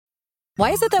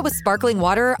Why is it that with sparkling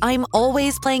water, I'm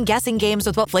always playing guessing games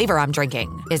with what flavor I'm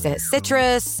drinking? Is it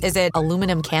citrus? Is it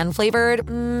aluminum can flavored?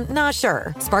 Not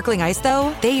sure. Sparkling ice,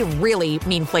 though, they really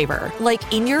mean flavor.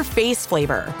 Like in-your-face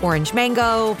flavor. Orange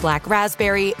mango, black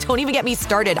raspberry. Don't even get me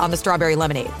started on the strawberry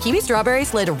lemonade. Kiwi Strawberry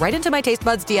slid right into my taste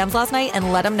buds DMs last night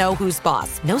and let them know who's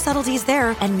boss. No subtleties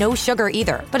there, and no sugar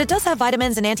either. But it does have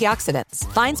vitamins and antioxidants.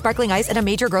 Find sparkling ice at a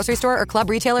major grocery store or club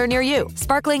retailer near you.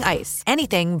 Sparkling ice.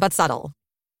 Anything but subtle.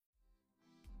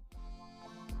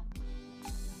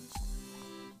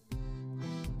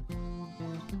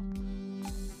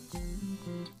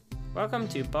 Welcome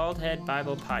to Baldhead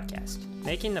Bible Podcast,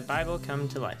 Making the Bible Come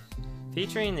to Life,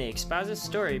 featuring the exposit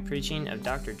story preaching of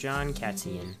Dr. John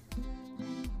Katzian.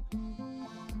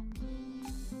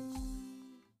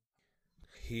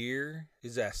 Here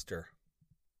is Esther,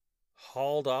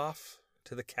 hauled off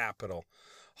to the capital,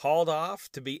 hauled off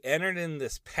to be entered in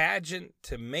this pageant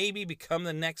to maybe become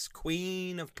the next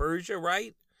queen of Persia,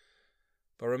 right?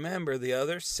 But remember, the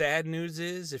other sad news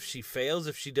is if she fails,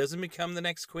 if she doesn't become the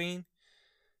next queen,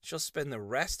 she'll spend the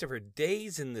rest of her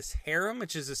days in this harem,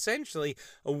 which is essentially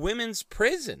a women's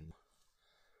prison.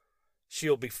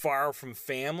 She'll be far from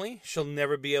family. She'll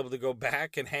never be able to go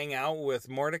back and hang out with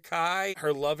Mordecai,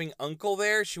 her loving uncle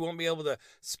there. She won't be able to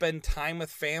spend time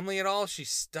with family at all. She's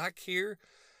stuck here,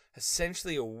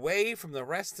 essentially away from the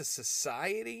rest of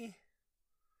society.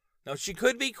 Now, she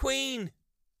could be queen,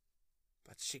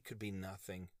 but she could be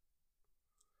nothing.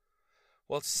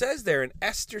 Well, it says there in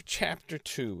Esther chapter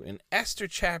 2,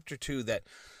 that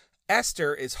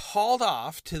Esther is hauled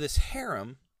off to this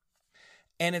harem,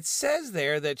 and it says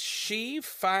there that she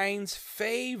finds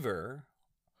favor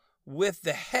with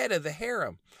the head of the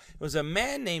harem. It was a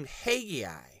man named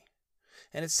Haggai.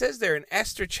 And it says there in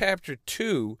Esther chapter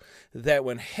 2 that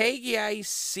when Haggai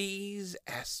sees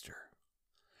Esther,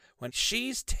 when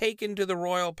she's taken to the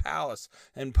royal palace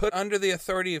and put under the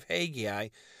authority of Haggai,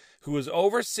 who was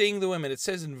overseeing the women, it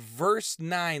says in verse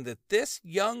 9 that this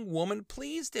young woman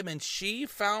pleased him and she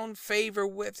found favor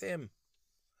with him.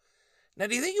 Now,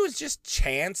 do you think it was just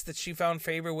chance that she found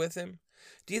favor with him?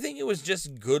 Do you think it was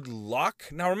just good luck?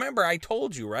 Now, remember, I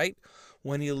told you, right?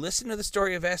 When you listen to the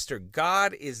story of Esther,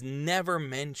 God is never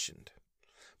mentioned.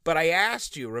 But I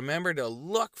asked you, remember, to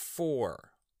look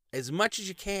for, as much as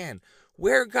you can,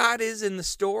 where God is in the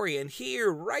story. And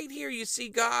here, right here, you see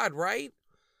God, right?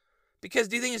 Because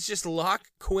do you think it's just luck,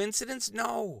 coincidence?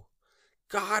 No.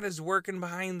 God is working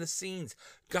behind the scenes.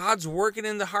 God's working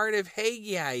in the heart of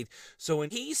Haggai. So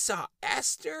when he saw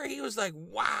Esther, he was like,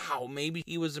 wow, maybe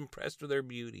he was impressed with her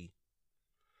beauty.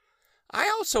 I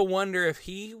also wonder if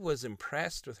he was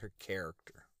impressed with her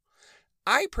character.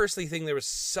 I personally think there was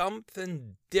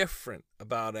something different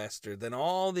about Esther than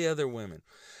all the other women.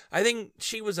 I think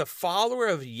she was a follower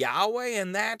of Yahweh,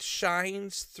 and that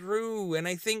shines through. And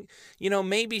I think,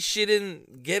 maybe she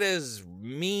didn't get as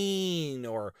mean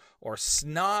or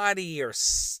snotty or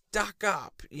stuck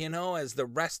up, as the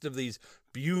rest of these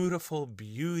beautiful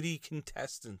beauty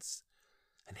contestants.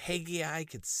 And Haggai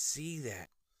could see that.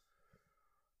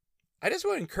 I just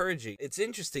want to encourage you. It's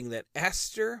interesting that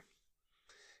Esther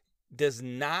does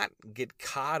not get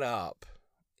caught up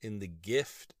in the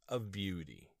gift of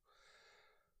beauty.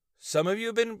 Some of you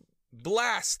have been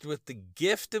blessed with the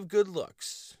gift of good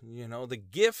looks, the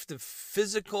gift of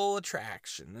physical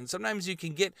attraction. And sometimes you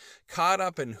can get caught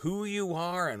up in who you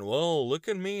are and, well, look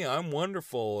at me, I'm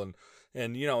wonderful.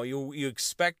 And you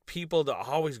expect people to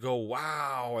always go,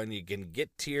 wow, and you can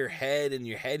get to your head and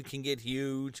your head can get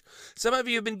huge. Some of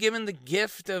you have been given the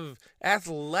gift of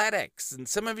athletics, and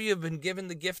some of you have been given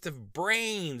the gift of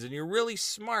brains, and you're really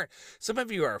smart. Some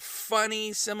of you are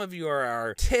funny, some of you are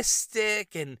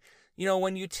artistic, and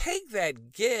when you take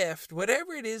that gift,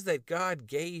 whatever it is that God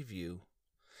gave you,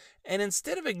 and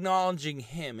instead of acknowledging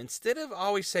him, instead of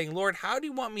always saying, Lord, how do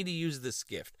you want me to use this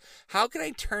gift? How can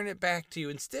I turn it back to you?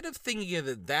 Instead of thinking of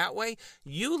it that way,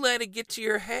 you let it get to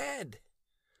your head.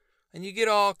 And you get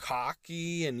all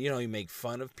cocky and, you make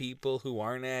fun of people who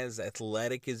aren't as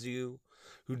athletic as you,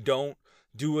 who don't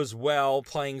do as well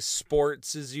playing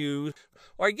sports as you.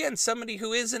 Or again, somebody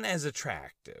who isn't as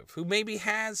attractive, who maybe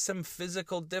has some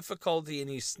physical difficulty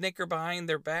and you snicker behind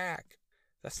their back.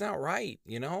 That's not right,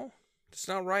 It's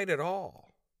not right at all.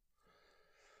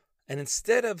 And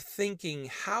instead of thinking,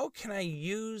 how can I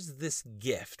use this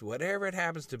gift, whatever it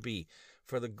happens to be,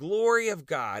 for the glory of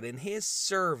God in his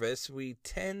service, we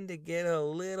tend to get a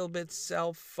little bit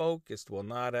self-focused. Well,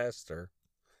 not Esther.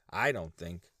 I don't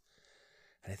think.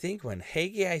 And I think when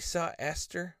Haggai saw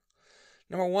Esther,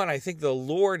 number one, I think the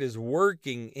Lord is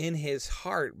working in his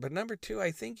heart. But number two,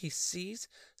 I think he sees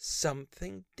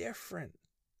something different.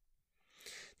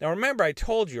 Now remember, I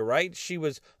told you, right? She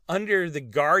was under the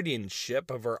guardianship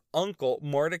of her uncle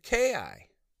Mordecai.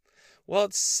 Well,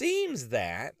 it seems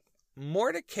that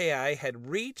Mordecai had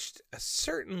reached a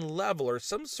certain level or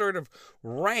some sort of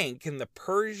rank in the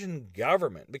Persian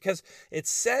government, because it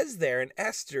says there in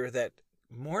Esther that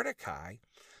Mordecai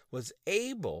was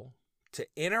able to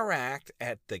interact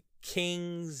at the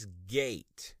king's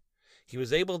gate. He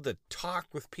was able to talk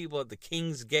with people at the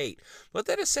king's gate. What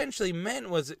that essentially meant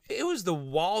was it was the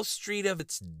Wall Street of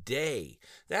its day.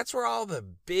 That's where all the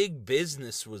big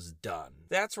business was done.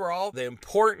 That's where all the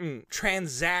important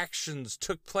transactions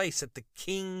took place, at the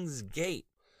king's gate.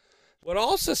 What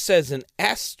also says in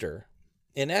Esther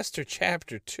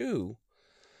chapter 2,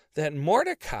 that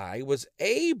Mordecai was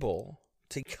able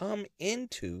to come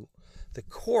into the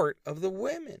court of the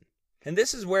women. And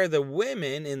this is where the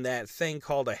women in that thing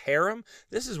called a harem,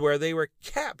 this is where they were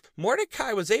kept.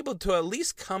 Mordecai was able to at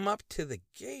least come up to the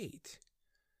gate.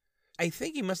 I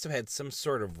think he must have had some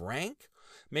sort of rank.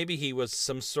 Maybe he was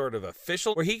some sort of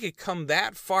official where he could come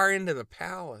that far into the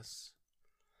palace.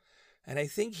 And I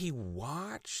think he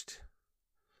watched.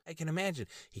 I can imagine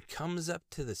he comes up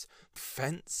to this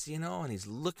fence, and he's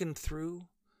looking through.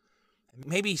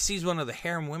 Maybe he sees one of the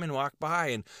harem women walk by,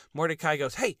 and Mordecai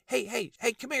goes, hey,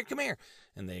 come here.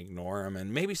 And they ignore him.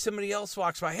 And maybe somebody else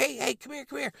walks by, hey, come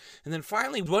here. And then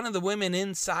finally, one of the women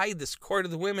inside this court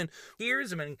of the women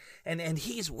hears him, and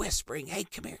he's whispering, hey,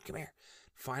 come here.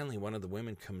 Finally, one of the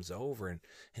women comes over, and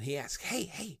he asks,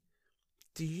 hey,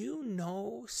 do you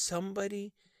know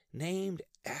somebody named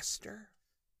Esther?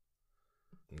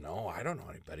 No, I don't know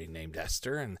anybody named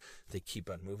Esther. And they keep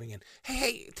on moving. And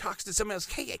hey, talks to someone else.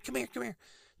 Hey, come here.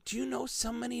 Do you know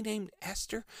somebody named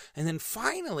Esther? And then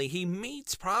finally he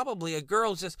meets probably a girl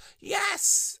who says,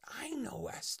 yes, I know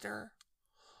Esther.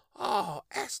 Oh,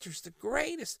 Esther's the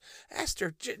greatest.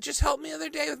 Esther just helped me the other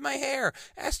day with my hair.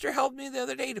 Esther helped me the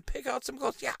other day to pick out some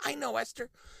clothes. Yeah, I know Esther.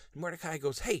 And Mordecai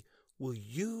goes, hey, will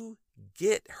you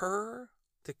get her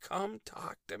to come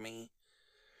talk to me?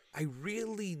 I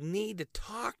really need to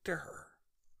talk to her.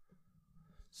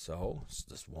 So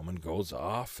this woman goes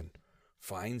off and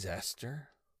finds Esther.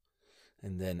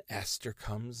 And then Esther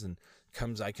comes,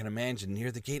 I can imagine,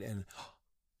 near the gate. And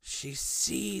she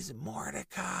sees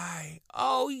Mordecai.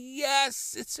 Oh,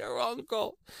 yes, it's her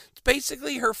uncle. It's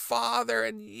basically her father.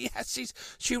 And yes,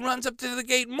 she runs up to the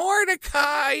gate,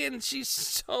 Mordecai. And she's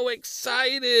so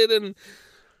excited. And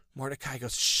Mordecai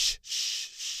goes, shh.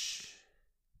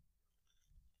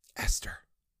 Esther,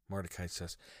 Mordecai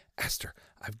says, Esther,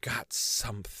 I've got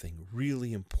something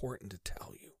really important to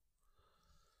tell you.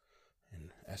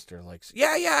 And Esther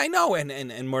yeah, I know.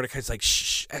 And Mordecai's like,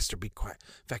 shh, Esther, be quiet.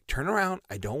 In fact, turn around.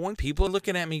 I don't want people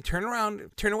looking at me. Turn around,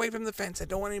 turn away from the fence. I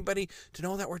don't want anybody to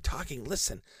know that we're talking.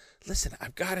 Listen,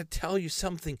 I've got to tell you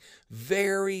something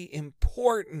very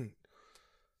important.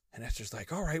 And Esther's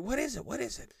like, all right, what is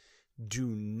it? Do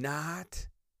not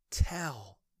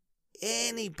tell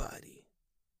anybody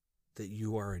that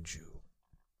you are a Jew.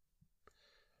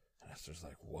 And Esther's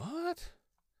like, what?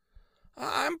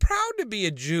 I'm proud to be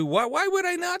a Jew. Why would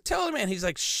I not tell him? And he's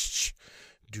like, shh,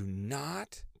 do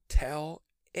not tell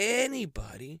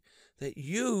anybody that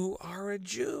you are a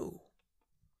Jew.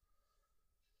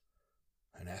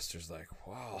 And Esther's like,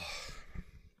 wow,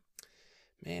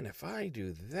 man, if I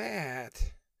do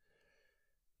that,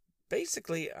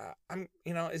 basically,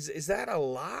 is that a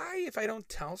lie if I don't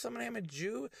tell somebody I'm a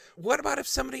Jew? What about if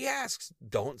somebody asks?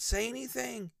 Don't say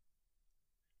anything.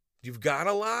 You've got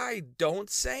to lie. Don't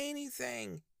say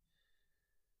anything.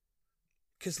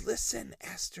 Because listen,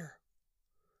 Esther,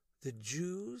 the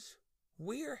Jews,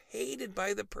 we're hated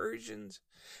by the Persians.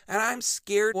 And I'm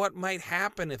scared what might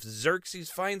happen if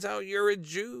Xerxes finds out you're a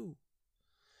Jew.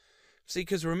 See,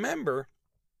 because remember,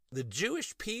 the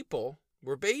Jewish people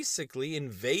were basically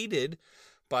invaded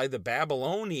by the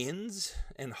Babylonians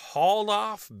and hauled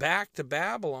off back to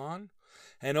Babylon.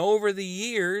 And over the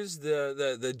years,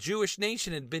 the Jewish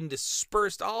nation had been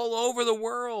dispersed all over the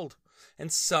world.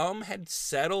 And some had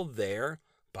settled there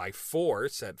by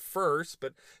force at first,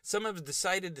 but some have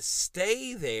decided to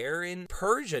stay there in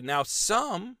Persia. Now,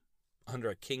 some, under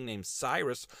a king named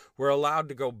Cyrus, were allowed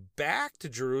to go back to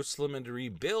Jerusalem and to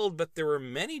rebuild, but there were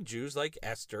many Jews like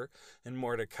Esther and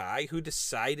Mordecai who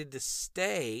decided to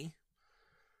stay,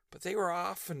 but they were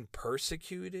often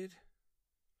persecuted.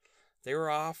 They were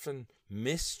often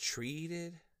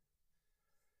mistreated.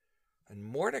 And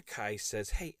Mordecai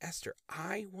says, hey, Esther,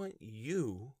 I want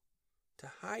you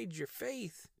to hide your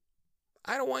faith.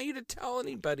 I don't want you to tell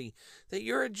anybody that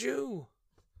you're a Jew.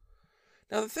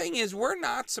 Now, the thing is, we're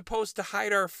not supposed to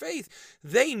hide our faith.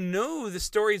 They knew the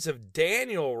stories of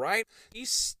Daniel, right? He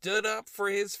stood up for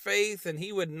his faith and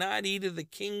he would not eat of the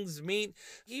king's meat.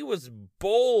 He was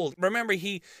bold. Remember,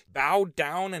 he bowed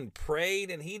down and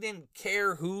prayed, and he didn't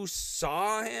care who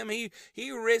saw him.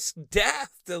 He risked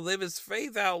death to live his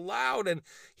faith out loud. And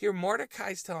here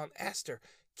Mordecai's telling Esther,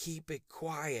 keep it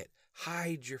quiet.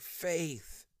 Hide your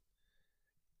faith.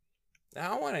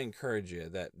 Now, I want to encourage you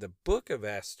that the book of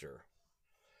Esther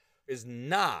is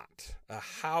not a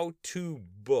how-to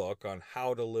book on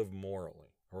how to live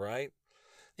morally, right?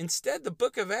 Instead, the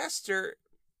book of Esther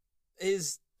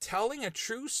is telling a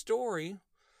true story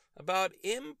about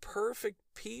imperfect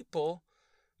people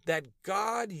that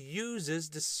God uses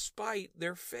despite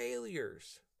their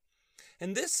failures.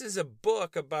 And this is a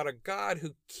book about a God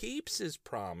who keeps his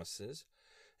promises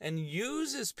and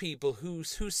uses people who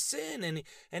sin,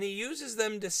 and he uses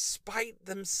them despite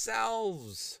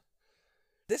themselves.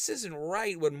 This isn't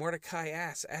right when Mordecai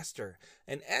asks Esther,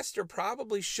 and Esther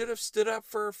probably should have stood up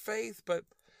for her faith, but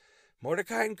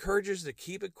Mordecai encourages to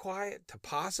keep it quiet, to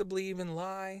possibly even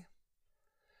lie.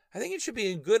 I think it should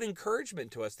be a good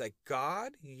encouragement to us that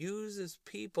God uses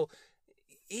people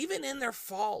even in their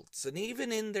faults and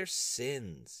even in their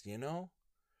sins, you know?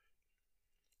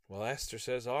 Well, Esther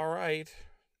says, all right.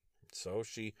 So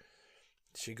she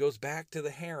goes back to the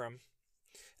harem.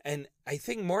 And I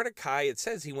think Mordecai, it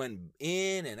says he went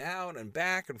in and out and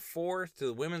back and forth to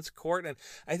the women's court. And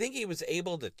I think he was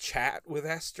able to chat with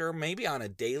Esther, maybe on a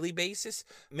daily basis,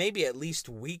 maybe at least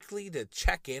weekly, to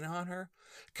check in on her.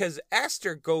 Because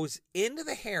Esther goes into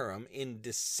the harem in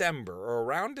December, or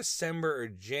around December or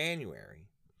January.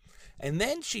 And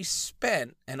then she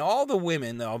spent, and all the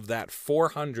women of that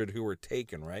 400 who were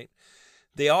taken, right?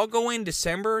 They all go in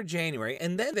December or January,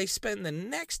 and then they spend the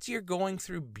next year going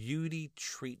through beauty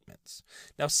treatments.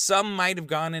 Now, some might have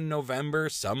gone in November,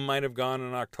 some might have gone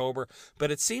in October,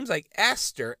 but it seems like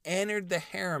Esther entered the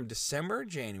harem December or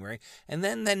January, and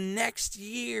then the next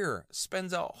year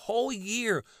spends a whole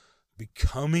year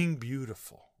becoming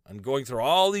beautiful and going through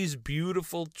all these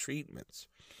beautiful treatments.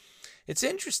 It's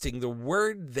interesting, the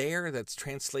word there that's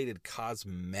translated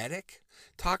cosmetic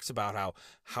talks about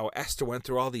how Esther went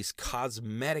through all these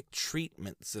cosmetic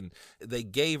treatments, and they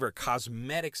gave her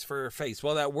cosmetics for her face.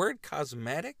 Well, that word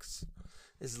cosmetics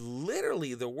is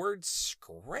literally the word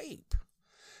scrape.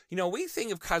 You know, we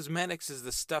think of cosmetics as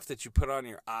the stuff that you put on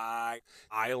your eye,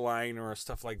 eyeliner, or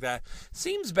stuff like that.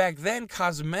 Seems back then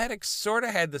cosmetics sort of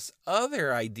had this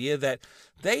other idea that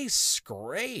they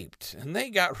scraped and they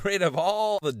got rid of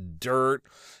all the dirt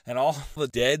and all the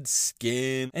dead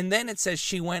skin. And then it says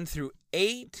she went through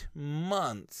 8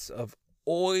 months of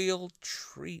oil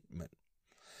treatment.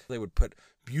 They would put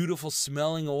beautiful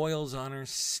smelling oils on her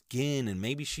skin, and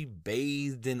maybe she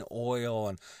bathed in oil,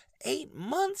 and 8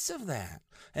 months of that.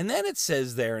 And then it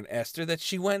says there in Esther that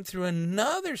she went through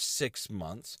another 6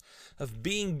 months of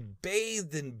being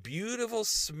bathed in beautiful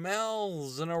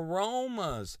smells and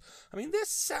aromas. I mean, this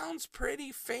sounds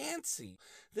pretty fancy.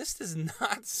 This does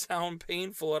not sound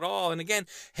painful at all. And again,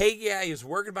 Haggai is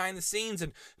working behind the scenes,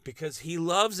 and because he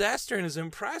loves Esther and is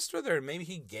impressed with her, and maybe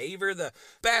he gave her the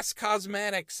best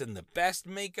cosmetics and the best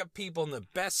makeup people and the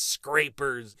best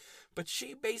scrapers. But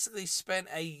she basically spent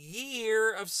a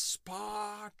year of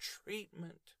spa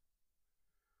treatment.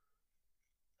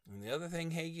 And the other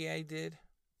thing Haggai did,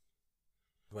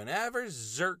 whenever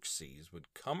Xerxes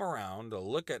would come around to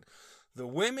look at the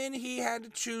women he had to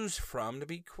choose from to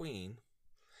be queen,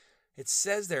 it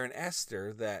says there in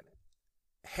Esther that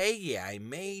Haggai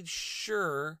made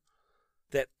sure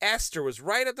that Esther was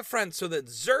right at the front so that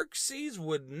Xerxes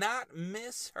would not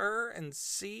miss her and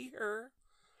see her.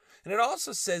 And it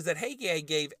also says that Haggai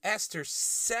gave Esther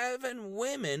 7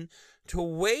 women to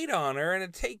wait on her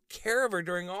and to take care of her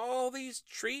during all these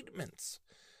treatments.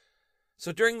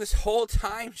 So during this whole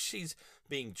time, she's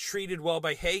being treated well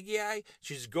by Haggai.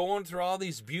 She's going through all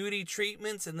these beauty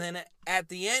treatments. And then at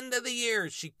the end of the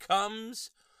year, she comes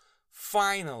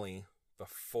finally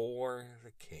before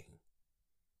the king.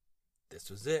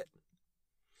 This was it.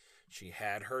 She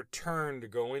had her turn to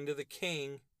go into the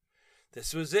king.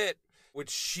 This was it. Would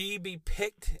she be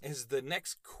picked as the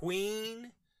next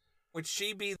queen? Would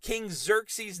she be King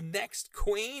Xerxes' next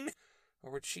queen?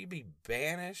 Or would she be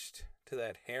banished to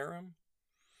that harem?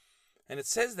 And it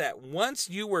says that once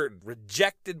you were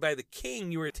rejected by the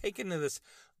king, you were taken to this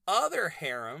other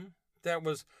harem that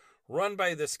was run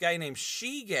by this guy named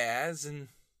Shigaz, and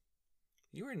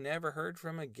you were never heard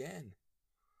from again.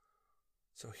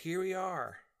 So here we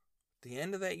are, at the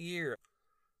end of that year.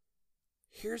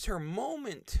 Here's her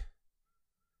moment.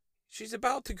 She's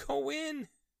about to go in.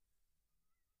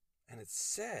 And it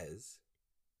says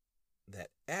that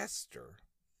Esther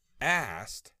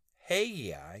asked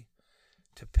Haggai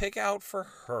to pick out for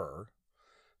her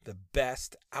the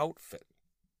best outfit.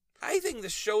 I think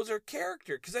this shows her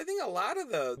character, because I think a lot of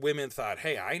the women thought,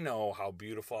 hey, I know how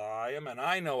beautiful I am, and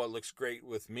I know what looks great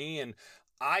with me, and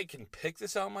I can pick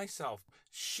this out myself.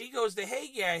 She goes to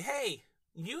Haggai, hey,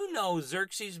 you know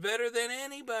Xerxes better than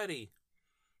anybody.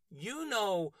 You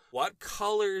know what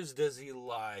colors does he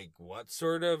like? What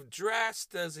sort of dress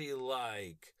does he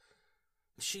like?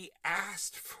 She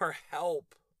asked for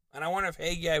help. And I wonder if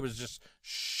Haggai was just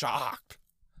shocked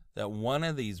that one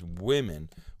of these women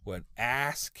would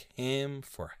ask him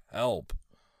for help.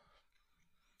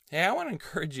 Hey, I want to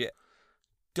encourage you.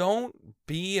 Don't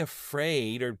be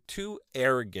afraid or too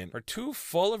arrogant or too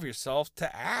full of yourself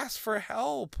to ask for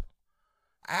help.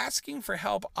 Asking for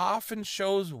help often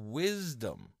shows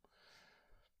wisdom.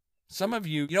 Some of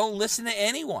you don't listen to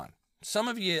anyone. Some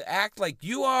of you act like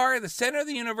you are the center of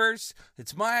the universe.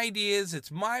 It's my ideas.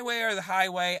 It's my way or the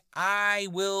highway. I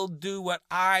will do what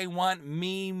I want.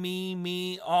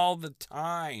 Me, all the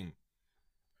time.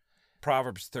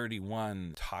 Proverbs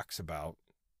 31 talks about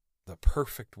the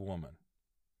perfect woman.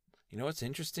 You know what's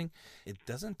interesting? It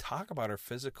doesn't talk about her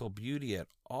physical beauty at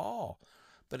all,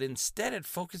 but instead it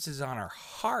focuses on her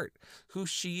heart, who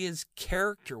she is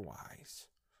character-wise.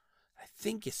 I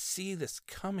think you see this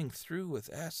coming through with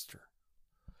Esther.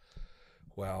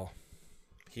 Well,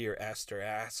 here Esther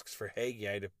asks for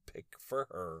Haggai to pick for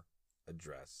her a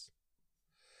dress.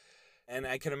 And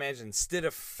I can imagine, instead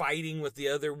of fighting with the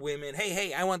other women,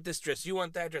 hey, I want this dress, you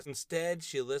want that dress. Instead,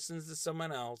 she listens to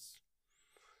someone else.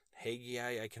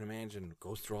 Haggai, I can imagine,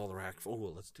 goes through all the racks.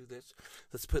 Oh, let's do this.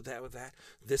 Let's put that with that.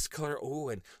 This color. Oh,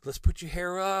 and let's put your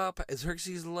hair up.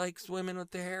 Xerxes likes women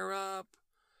with their hair up.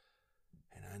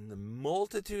 And in the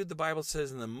multitude, the Bible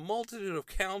says, in the multitude of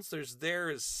counselors, there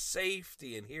is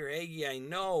safety. And here Haggai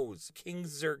knows King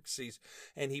Xerxes,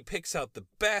 and he picks out the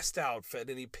best outfit,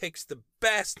 and he picks the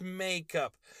best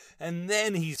makeup. And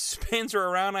then he spins her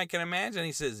around, I can imagine.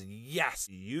 He says, yes,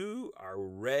 you are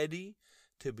ready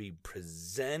to be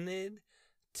presented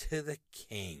to the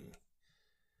king.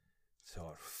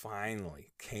 So it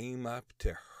finally came up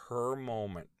to her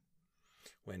moment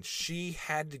when she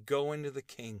had to go into the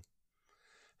king.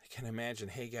 I can imagine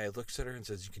Haggai looks at her and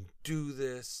says, you can do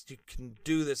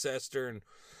this, Esther. And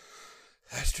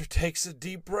Esther takes a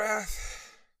deep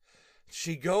breath.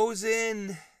 She goes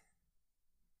in.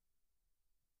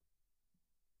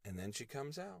 And then she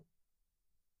comes out.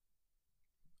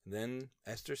 And then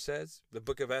Esther says, the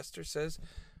book of Esther says,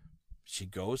 she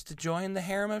goes to join the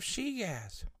harem of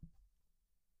Shigaz.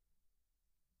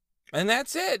 And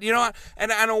that's it, you know,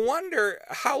 and I wonder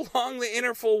how long the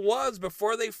interval was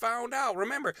before they found out.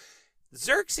 Remember,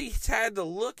 Xerxes had to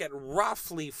look at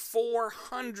roughly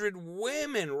 400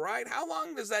 women, right? How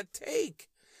long does that take?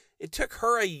 It took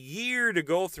her a year to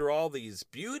go through all these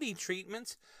beauty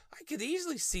treatments. I could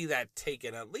easily see that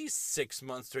taking at least 6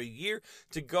 months to a year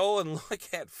to go and look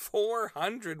at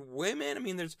 400 women. I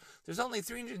mean, there's only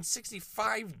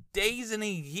 365 days in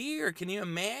a year. Can you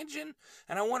imagine?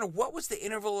 And I wonder, what was the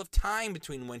interval of time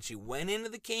between when she went into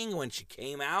the king and when she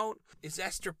came out? Is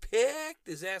Esther picked?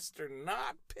 Is Esther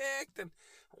not picked? And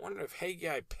I wonder if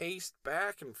Haggai paced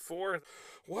back and forth.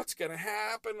 What's going to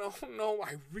happen? Oh, no,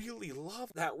 I really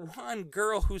love that one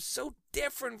girl who's so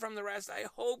different from the rest. I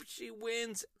hope she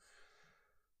wins.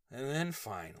 And then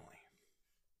finally,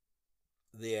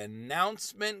 the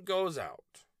announcement goes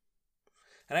out.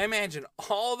 And I imagine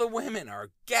all the women are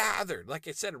gathered. Like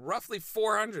I said, roughly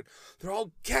 400. They're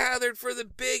all gathered for the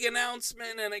big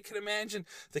announcement. And I can imagine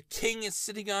the king is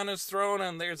sitting on his throne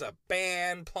and there's a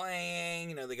band playing.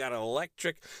 You know, they got an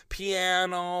electric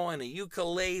piano and a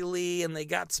ukulele and they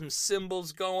got some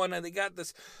cymbals going and they got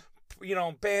this, you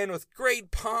know, band with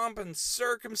great pomp and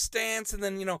circumstance. And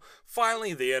then, you know,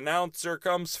 finally the announcer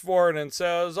comes forward and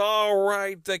says, all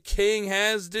right, the king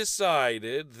has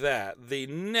decided that the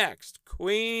next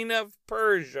Queen of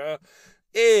Persia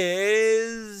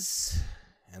is,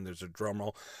 and there's a drum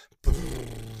roll,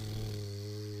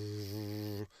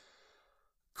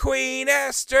 Queen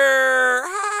Esther.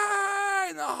 Ah,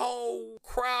 and the whole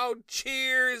crowd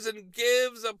cheers and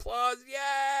gives applause.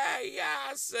 Yeah,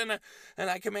 yes. And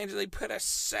I can imagine they put a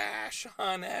sash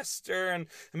on Esther and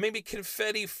maybe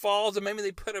confetti falls and maybe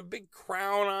they put a big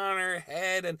crown on her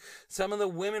head and some of the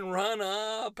women run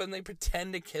up and they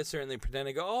pretend to kiss her and they pretend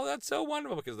to go, oh, that's so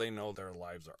wonderful, because they know their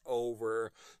lives are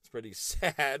over. It's pretty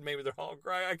sad. Maybe they're all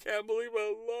crying. I can't believe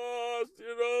I lost,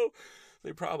 you know.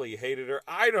 They probably hated her.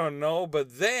 I don't know.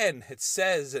 But then it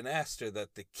says in Esther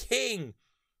that the king,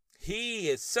 he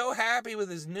is so happy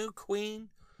with his new queen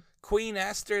Queen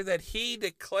Esther that he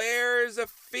declares a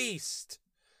feast.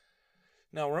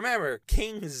 Now remember,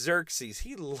 King Xerxes,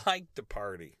 he liked to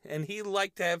party, and he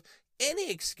liked to have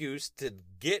any excuse to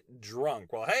get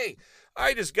drunk. Well, hey,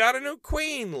 I just got a new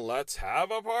queen. Let's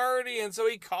have a party. And so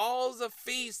he calls a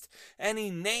feast, and he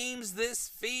names this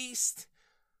feast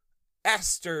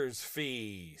Esther's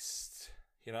Feast.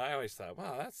 I always thought,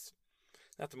 wow, that's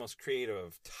not the most creative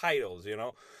of titles,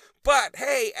 But,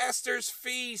 hey, Esther's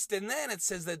Feast. And then it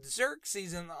says that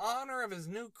Xerxes, in honor of his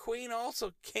new queen,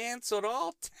 also canceled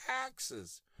all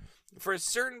taxes for a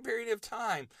certain period of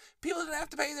time. People didn't have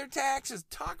to pay their taxes.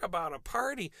 Talk about a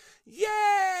party.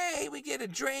 Yay! We get a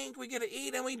drink, we get to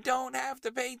eat, and we don't have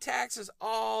to pay taxes.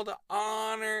 All to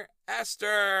honor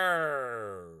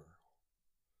Esther.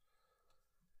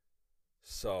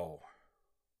 So,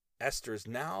 Esther is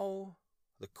now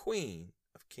the queen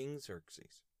of King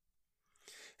Xerxes.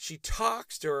 She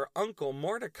talks to her uncle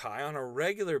Mordecai on a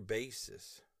regular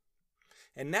basis.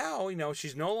 And now,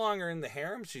 she's no longer in the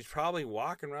harem. She's probably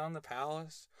walking around the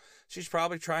palace. She's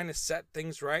probably trying to set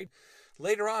things right.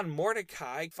 Later on,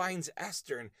 Mordecai finds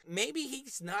Esther, and maybe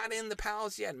he's not in the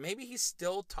palace yet. Maybe he's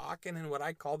still talking in what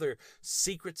I call their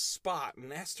secret spot.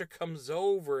 And Esther comes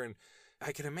over, and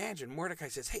I can imagine Mordecai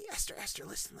says, "Hey, Esther,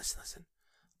 listen.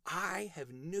 I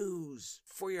have news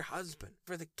for your husband,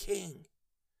 for the king."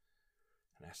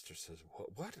 And Esther says,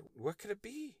 What could it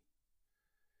be?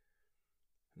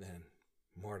 And then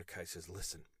Mordecai says,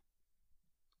 "Listen,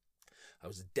 I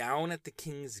was down at the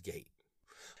king's gate.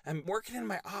 I'm working in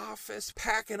my office,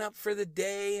 packing up for the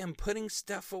day and putting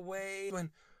stuff away.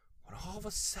 When all of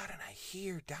a sudden I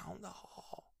hear down the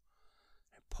hall.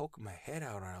 I poke my head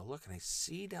out and I look and I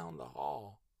see down the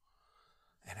hall.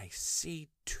 And I see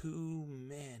two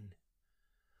men.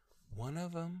 One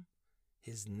of them,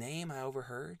 his name I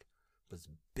overheard was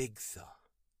Bigtha.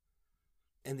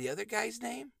 And the other guy's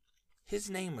name, his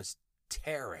name was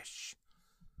Teresh.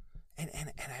 And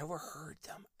I overheard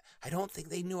them. I don't think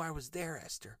they knew I was there,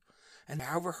 Esther. And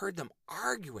I overheard them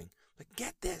arguing. But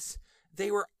get this, they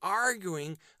were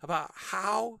arguing about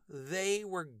how they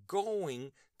were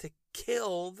going to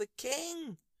kill the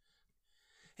king.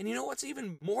 And you know what's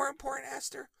even more important,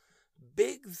 Esther?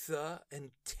 Bigtha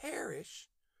and Teresh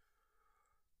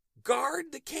guard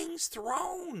the king's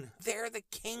throne. They're the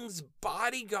king's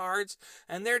bodyguards,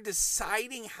 and they're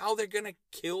deciding how they're going to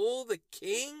kill the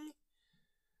king.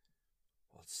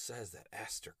 Well, it says that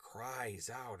Esther cries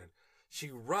out, and she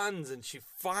runs and she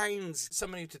finds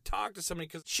somebody to talk to somebody,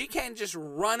 because she can't just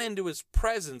run into his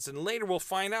presence. And later we'll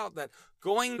find out that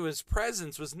going to his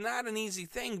presence was not an easy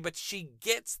thing, but she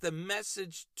gets the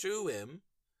message to him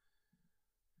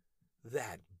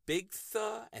that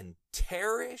Bigtha and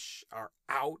Teresh are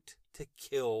out to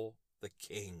kill the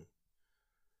king.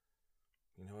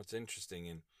 It's interesting.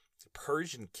 And the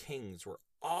Persian kings were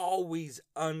always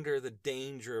under the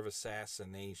danger of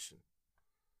assassination.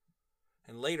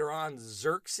 And later on,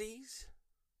 Xerxes,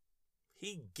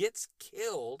 he gets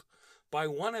killed by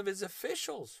one of his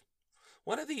officials.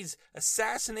 One of these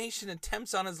assassination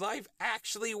attempts on his life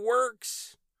actually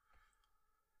works.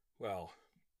 Well,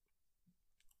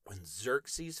 when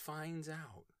Xerxes finds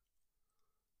out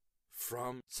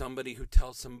from somebody who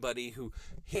tells somebody who,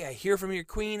 "Hey, I hear from your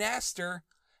queen Esther,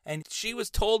 and she was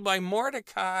told by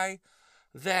Mordecai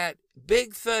that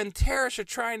Bigtha and Teresh are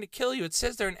trying to kill you." It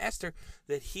says there in Esther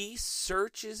that he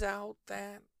searches out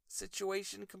that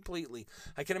situation completely.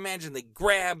 I can imagine they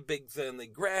grab Bigtha and they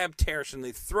grab Teresh and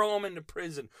they throw them into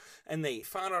prison, and they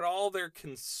found out all their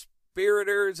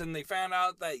conspirators, and they found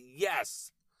out that,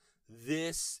 yes,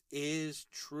 this is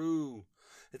true.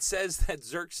 It says that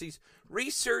Xerxes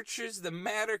researches the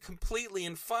matter completely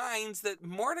and finds that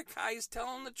Mordecai is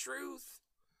telling the truth.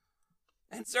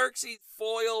 And Xerxes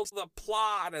foils the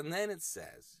plot. And then it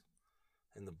says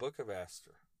in the book of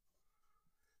Esther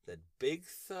that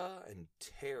Bigtha and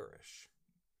Teresh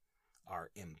are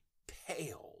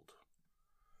impaled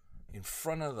in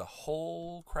front of the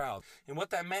whole crowd. And what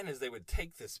that meant is they would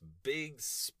take this big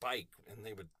spike, and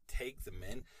they would take the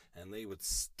men and they would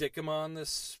stick them on this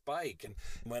spike. And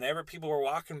whenever people were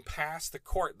walking past the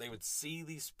court, they would see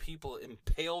these people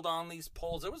impaled on these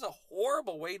poles. It was a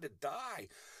horrible way to die.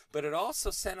 But it also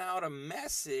sent out a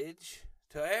message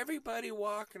to everybody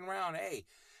walking around. Hey,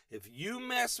 if you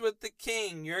mess with the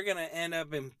king, you're going to end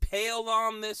up impaled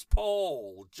on this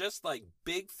pole, just like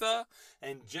Bigtha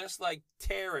and just like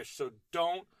Teresh. So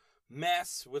don't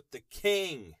mess with the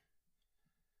king.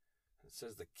 It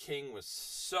says the king was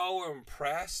so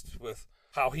impressed with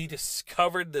how he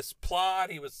discovered this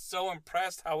plot. He was so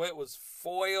impressed how it was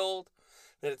foiled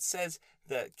that it says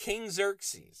that King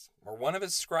Xerxes, or one of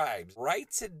his scribes,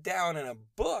 writes it down in a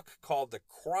book called the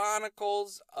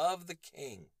Chronicles of the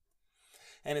King.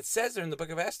 And it says there in the book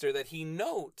of Esther that he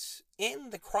notes in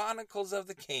the Chronicles of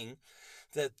the King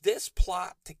that this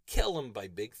plot to kill him by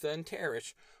Bigtha and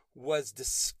Teresh was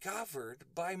discovered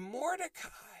by Mordecai.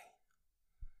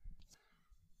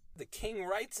 The king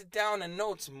writes it down and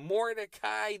notes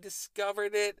Mordecai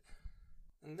discovered it,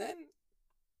 and then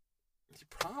he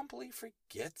promptly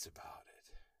forgets about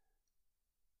it.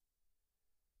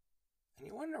 And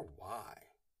you wonder why.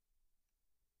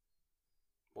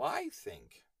 Well, I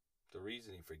think the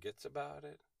reason he forgets about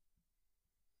it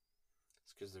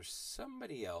is because there's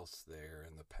somebody else there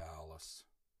in the palace.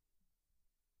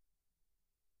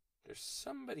 There's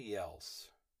somebody else,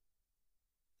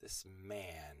 this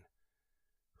man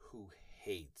who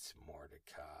hates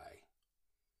Mordecai,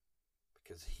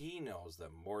 because he knows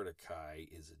that Mordecai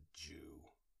is a Jew,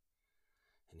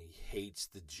 and he hates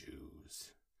the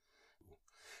Jews.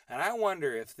 And I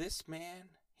wonder if this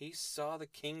man, he saw the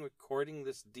king recording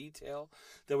this detail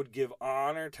that would give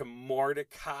honor to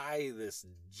Mordecai, this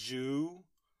Jew,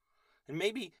 and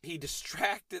maybe he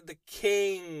distracted the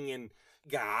king and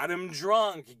got him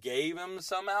drunk, gave him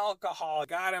some alcohol,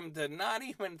 got him to not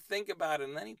even think about it.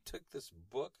 And then he took this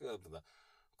book of the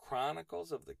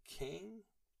Chronicles of the King,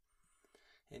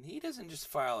 and he doesn't just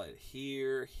file it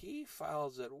here, he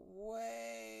files it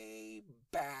way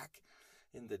back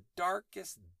in the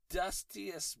darkest,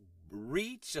 dustiest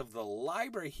reach of the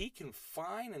library he can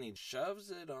find, and he shoves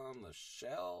it on the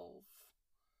shelf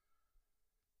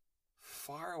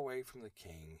far away from the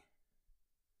king.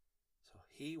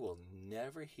 He will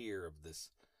never hear of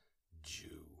this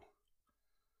Jew.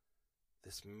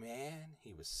 This man,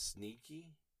 he was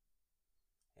sneaky,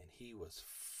 and he was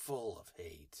full of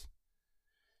hate.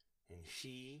 And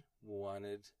he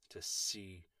wanted to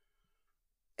see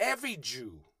every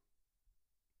Jew,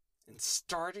 and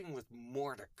starting with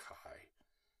Mordecai,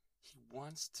 he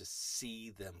wants to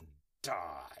see them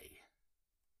die.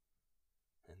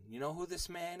 And you know who this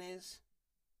man is?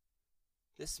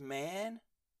 This man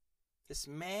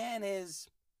is...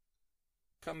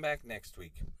 Come back next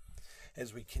week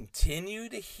as we continue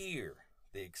to hear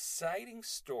the exciting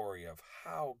story of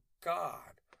how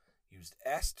God used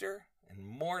Esther and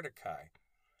Mordecai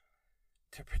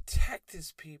to protect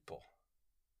his people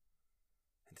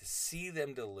and to see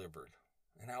them delivered.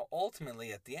 And how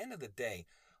ultimately, at the end of the day,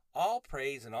 all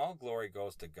praise and all glory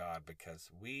goes to God, because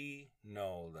we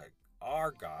know that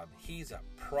our God, he's a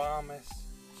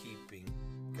promise-keeping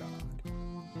God.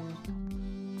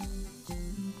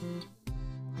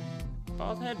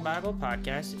 Baldhead Bible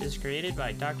Podcast is created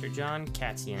by Dr. John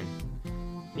Katzian.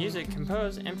 Music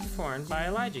composed and performed by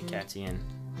Elijah Katzian.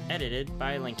 Edited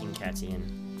by Lincoln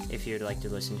Katzian. If you would like to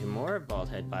listen to more of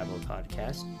Baldhead Bible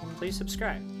Podcast, please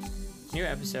subscribe. New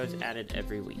episodes added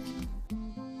every week.